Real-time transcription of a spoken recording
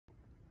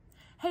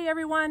Hey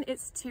everyone,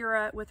 it's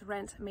Tira with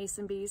Rent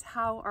Mason Bees.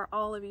 How are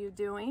all of you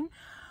doing?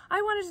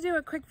 I wanted to do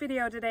a quick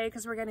video today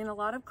because we're getting a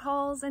lot of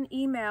calls and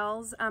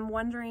emails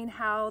wondering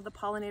how the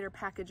pollinator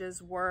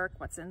packages work,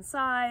 what's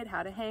inside,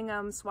 how to hang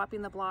them,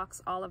 swapping the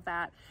blocks, all of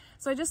that.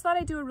 So I just thought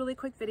I'd do a really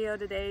quick video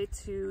today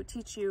to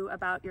teach you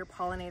about your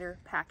pollinator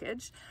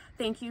package.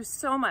 Thank you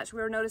so much.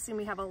 We're noticing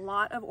we have a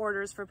lot of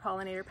orders for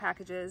pollinator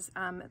packages.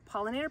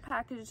 Pollinator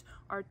package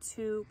are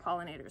two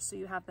pollinators. So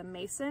you have the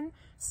mason,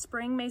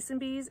 spring mason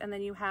bees, and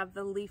then you have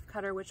the leaf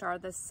cutter, which are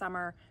the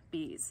summer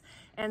bees.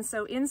 And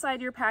so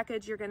inside your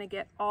package, you're gonna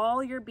get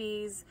all your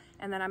bees,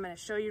 and then I'm gonna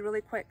show you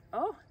really quick.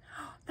 Oh,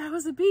 that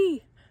was a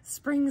bee.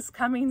 Spring's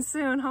coming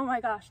soon. Oh my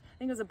gosh, I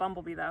think it was a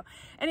bumblebee though.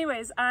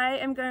 Anyways, I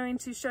am going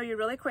to show you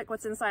really quick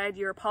what's inside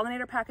your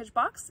pollinator package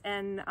box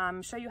and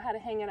show you how to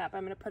hang it up.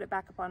 I'm gonna put it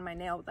back up on my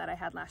nail that I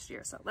had last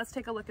year. So let's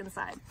take a look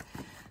inside.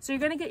 So you're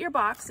gonna get your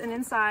box, and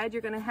inside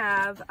you're gonna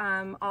have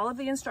all of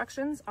the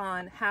instructions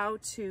on how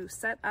to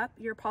set up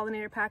your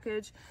pollinator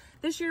package.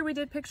 This year we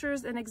did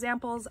pictures and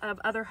examples of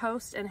other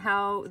hosts and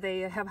how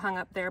they have hung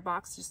up their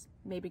box, just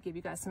maybe give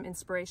you guys some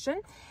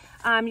inspiration.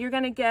 You're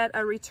gonna get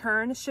a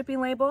return shipping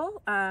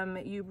label.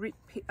 You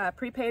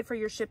prepaid for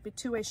your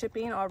two-way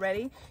shipping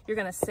already. You're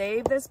gonna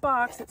save this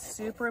box. It's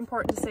super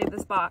important to save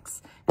this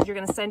box because you're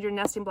gonna send your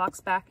nesting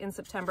blocks back in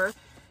September.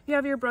 You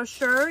have your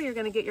brochure. You're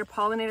gonna get your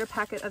pollinator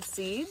packet of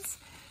seeds.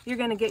 You're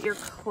gonna get your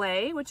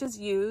clay, which is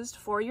used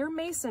for your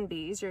mason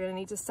bees. You're gonna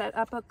need to set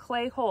up a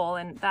clay hole,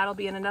 and that'll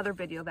be in another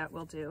video that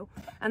we'll do.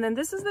 And then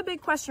this is the big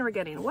question we're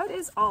getting. What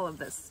is all of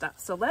this stuff?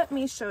 So let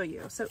me show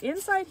you. So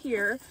inside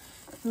here,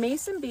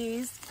 mason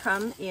bees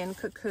come in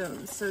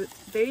cocoons. So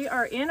they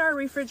are in our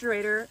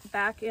refrigerator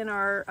back in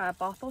our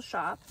Bothell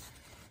shop,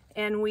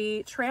 and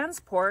we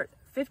transport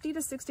 50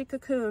 to 60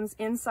 cocoons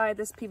inside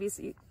this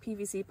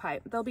PVC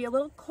pipe. There'll be a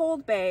little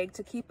cold bag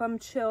to keep them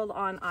chilled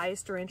on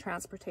ice during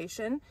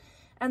transportation.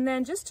 And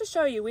then just to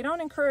show you, we don't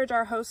encourage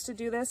our hosts to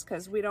do this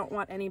because we don't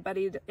want any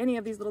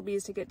of these little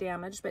bees to get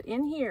damaged, but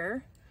in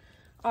here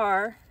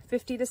are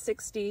 50 to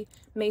 60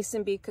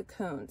 mason bee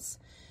cocoons.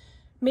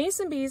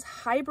 Mason bees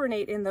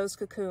hibernate in those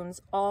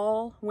cocoons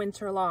all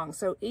winter long.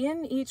 So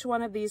in each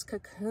one of these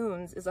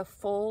cocoons is a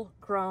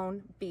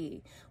full-grown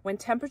bee. When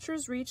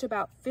temperatures reach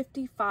about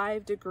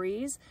 55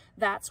 degrees,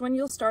 that's when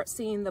you'll start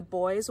seeing the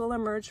boys will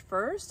emerge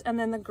first, and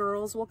then the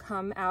girls will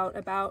come out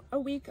about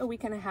a week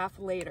and a half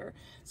later.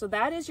 So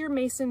that is your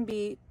mason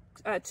bee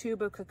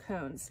tube of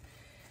cocoons.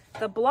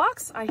 The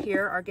blocks I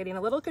hear are getting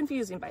a little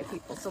confusing by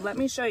people, so let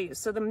me show you.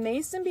 So the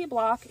mason bee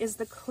block is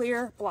the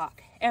clear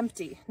block,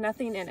 empty,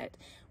 nothing in it.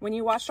 When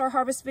you watched our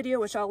harvest video,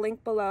 which I'll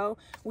link below,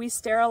 we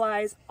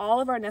sterilize all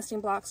of our nesting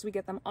blocks. We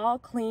get them all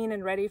clean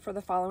and ready for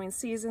the following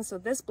season, so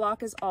this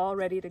block is all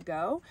ready to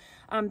go.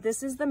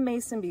 This is the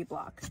mason bee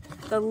block.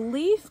 The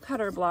leaf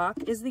cutter block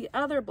is the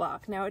other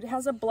block. Now it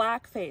has a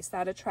black face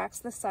that attracts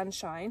the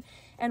sunshine,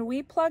 and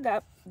we plug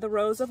up the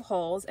rows of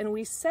holes and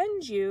we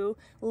send you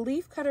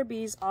leaf cutter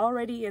bees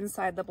already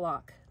inside the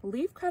block.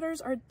 Leaf cutters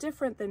are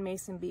different than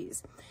mason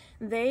bees.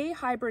 They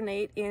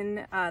hibernate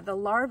in the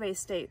larvae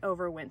state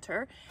over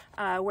winter,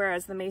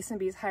 whereas the mason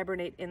bees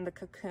hibernate in the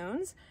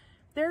cocoons.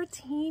 They're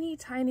teeny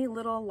tiny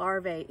little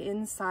larvae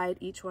inside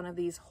each one of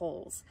these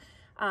holes.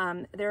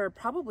 There are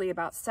probably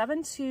about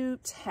 7 to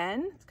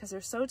 10, because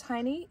they're so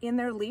tiny, in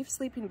their leaf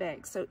sleeping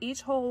bags. So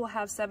each hole will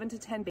have 7 to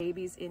 10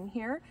 babies in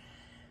here.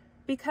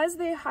 Because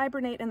they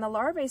hibernate in the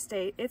larvae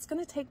state, it's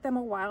going to take them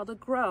a while to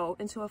grow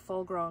into a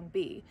full-grown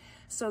bee.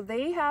 So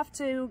they have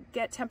to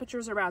get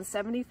temperatures around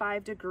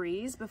 75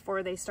 degrees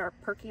before they start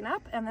perking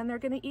up, and then they're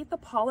going to eat the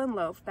pollen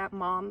loaf that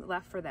mom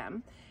left for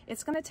them.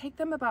 It's going to take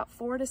them about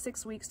 4 to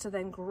 6 weeks to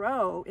then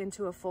grow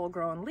into a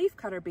full-grown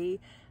leafcutter bee,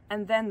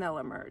 and then they'll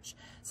emerge.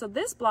 So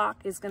this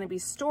block is going to be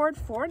stored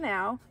for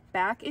now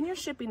back in your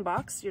shipping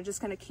box. You're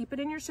just going to keep it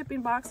in your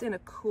shipping box in a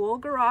cool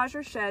garage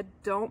or shed.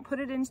 Don't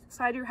put it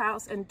inside your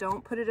house, and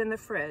don't put it in the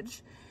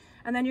fridge.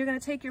 And then you're going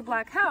to take your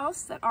black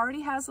house that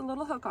already has a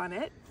little hook on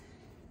it.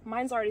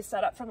 Mine's already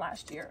set up from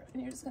last year.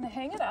 And you're just going to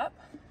hang it up.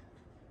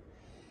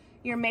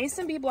 Your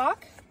mason bee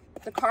block,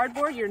 the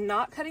cardboard, you're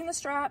not cutting the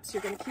straps.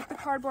 You're going to keep the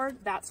cardboard.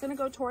 That's going to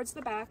go towards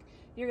the back.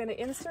 You're going to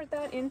insert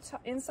that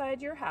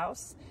inside your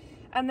house.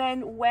 And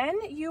then when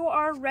you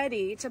are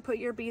ready to put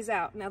your bees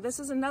out, now this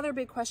is another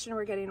big question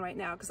we're getting right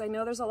now, because I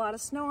know there's a lot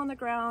of snow on the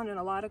ground and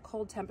a lot of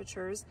cold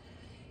temperatures.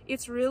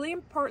 It's really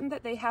important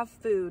that they have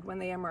food when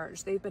they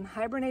emerge. They've been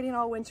hibernating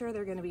all winter.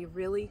 They're going to be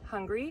really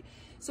hungry.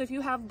 So if you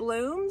have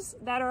blooms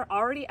that are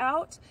already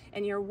out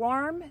and you're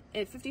warm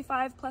at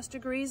 55 plus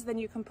degrees, then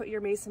you can put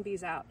your mason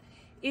bees out.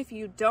 If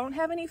you don't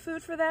have any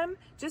food for them,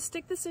 just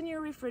stick this in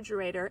your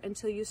refrigerator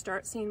until you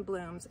start seeing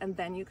blooms, and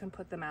then you can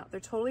put them out.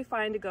 They're totally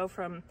fine to go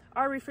from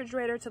our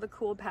refrigerator to the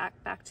cool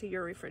pack back to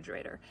your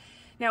refrigerator.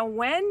 Now,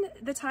 when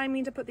the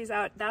timing to put these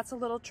out, that's a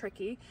little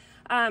tricky.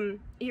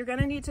 You're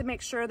gonna need to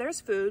make sure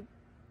there's food.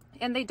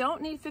 And they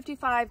don't need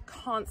 55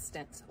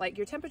 constant. Like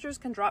your temperatures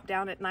can drop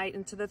down at night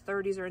into the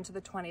 30s or into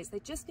the 20s. They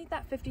just need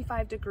that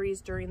 55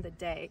 degrees during the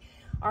day.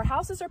 Our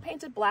houses are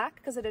painted black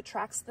because it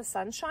attracts the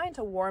sunshine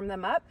to warm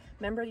them up.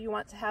 Remember, you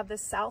want to have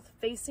this south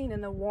facing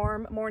in the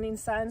warm morning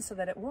sun so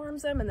that it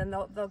warms them and then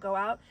they'll go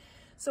out.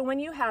 So when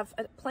you have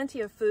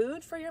plenty of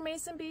food for your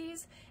mason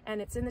bees and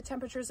it's in the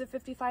temperatures of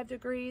 55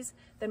 degrees,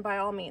 then by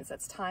all means,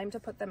 it's time to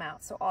put them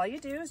out. So all you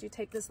do is you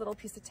take this little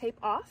piece of tape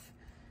off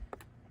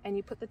and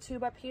you put the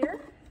tube up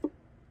here,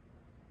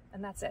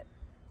 and that's it.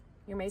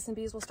 Your mason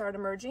bees will start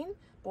emerging,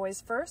 boys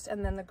first,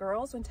 and then the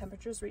girls when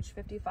temperatures reach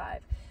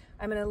 55.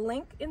 I'm going to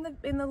link in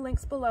the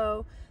links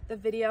below the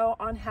video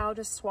on how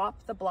to swap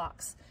the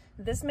blocks.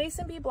 This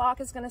mason bee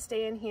block is going to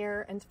stay in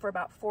here and for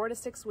about 4 to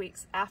 6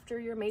 weeks after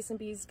your mason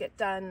bees get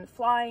done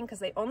flying, because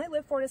they only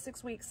live 4 to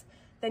 6 weeks.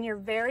 Then you're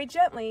very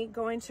gently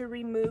going to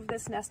remove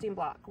this nesting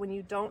block when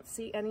you don't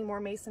see any more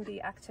mason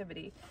bee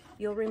activity.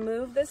 You'll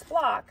remove this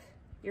block.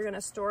 You're going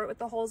to store it with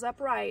the holes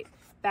upright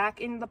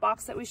back in the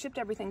box that we shipped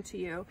everything to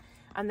you.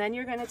 And then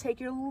you're going to take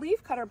your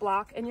leaf cutter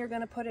block and you're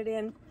going to put it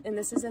in, and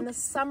this is in the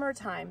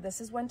summertime. This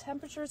is when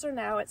temperatures are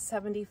now at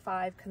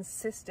 75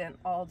 consistent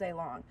all day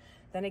long.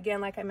 Then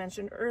again, like I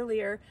mentioned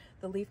earlier,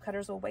 the leaf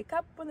cutters will wake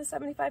up when the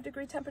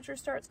 75-degree temperature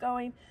starts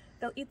going.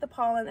 They'll eat the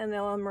pollen and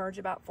they'll emerge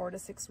about 4 to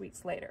 6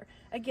 weeks later.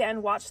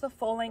 Again, watch the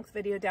full-length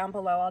video down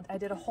below. I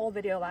did a whole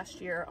video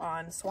last year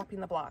on swapping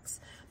the blocks.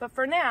 But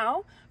for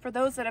now, for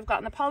those that have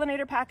gotten the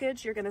Pollinator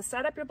package, you're going to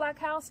set up your black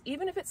house.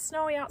 Even if it's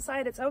snowy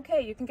outside, it's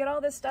okay. You can get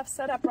all this stuff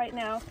set up right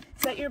now.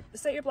 Set your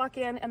block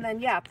in, and then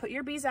yeah, put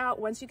your bees out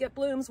once you get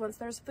blooms, once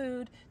there's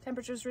food,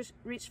 temperatures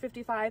reach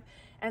 55,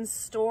 and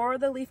store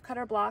the leaf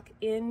cutter block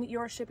in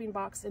your shipping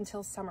box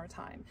until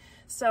summertime.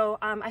 So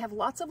I have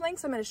lots of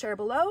links I'm going to share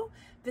below.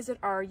 Visit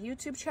our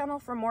YouTube channel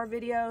for more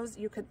videos.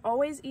 You can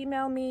always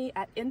email me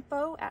at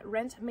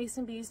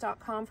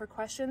info@rentmasonbees.com for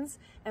questions.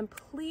 And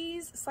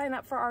please sign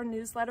up for our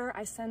newsletter.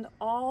 I send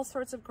all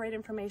sorts of great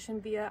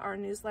information via our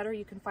newsletter.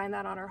 You can find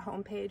that on our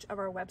homepage of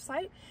our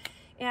website.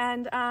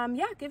 And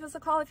yeah, give us a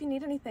call if you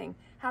need anything.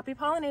 Happy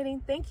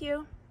pollinating. Thank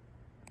you.